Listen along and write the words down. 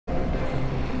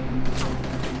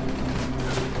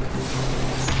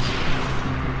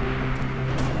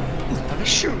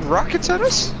shooting rockets at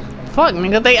us? Fuck,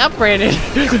 nigga, they upgraded.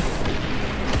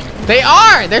 They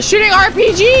are! They're shooting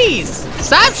RPGs!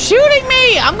 Stop shooting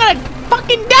me! I'm gonna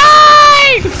fucking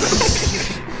die!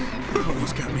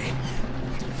 Almost got me.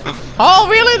 Oh,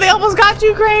 really? They almost got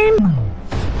you, Crane?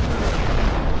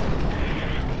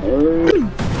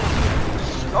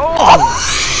 Oh!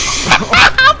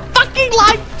 I'm fucking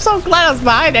like so glad I was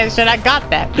behind that shit. I got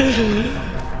that.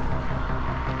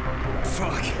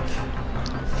 Fuck.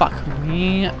 Fuck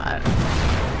me.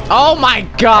 Oh my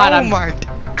god. Oh my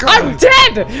god. I'm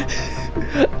dead!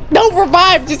 No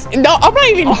revive, just no, I'm not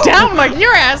even down like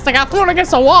your ass. Like I thrown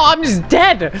against the wall, I'm just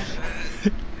dead.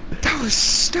 That was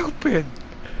stupid.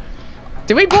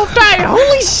 Did we both die?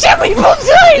 Holy shit, we both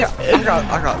died!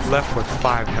 I got left with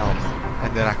 5 health,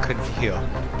 and then I couldn't heal.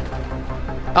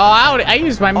 Oh, I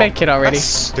used my med kit already. That's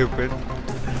stupid.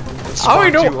 Oh,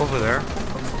 you know. You over there.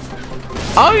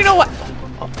 Oh, you know what?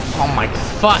 Oh my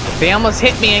fuck! They almost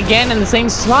hit me again in the same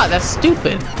spot. That's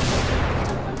stupid.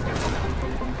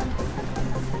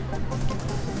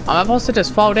 Am I supposed to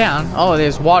just fall down? Oh,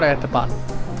 there's water at the bottom.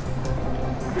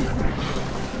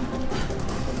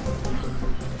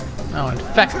 Oh,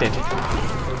 infected.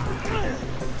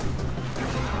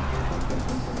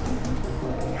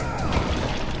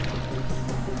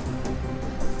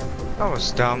 That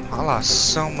was dumb. I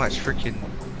lost so much freaking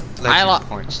legend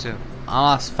points too. I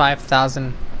lost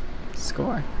 5,000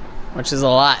 score, which is a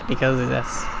lot because of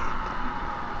this.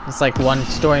 It's like one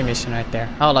story mission right there.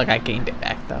 Oh, look, I gained it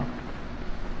back though.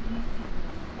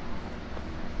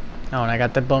 Oh, and I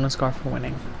got the bonus score for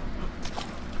winning.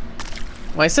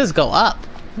 Well, it says go up.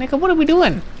 Nigga, what are we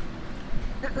doing?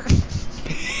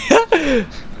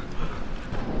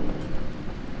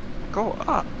 Go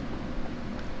up.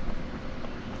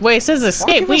 Wait, it says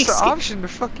escape. Why give us the option to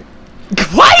fucking...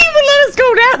 Why even let us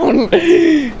go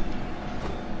down?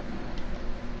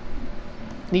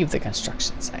 Leave the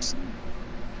construction site.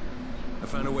 I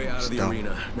found a way out of the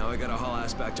arena. Now I gotta haul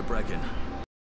ass back to Brecken.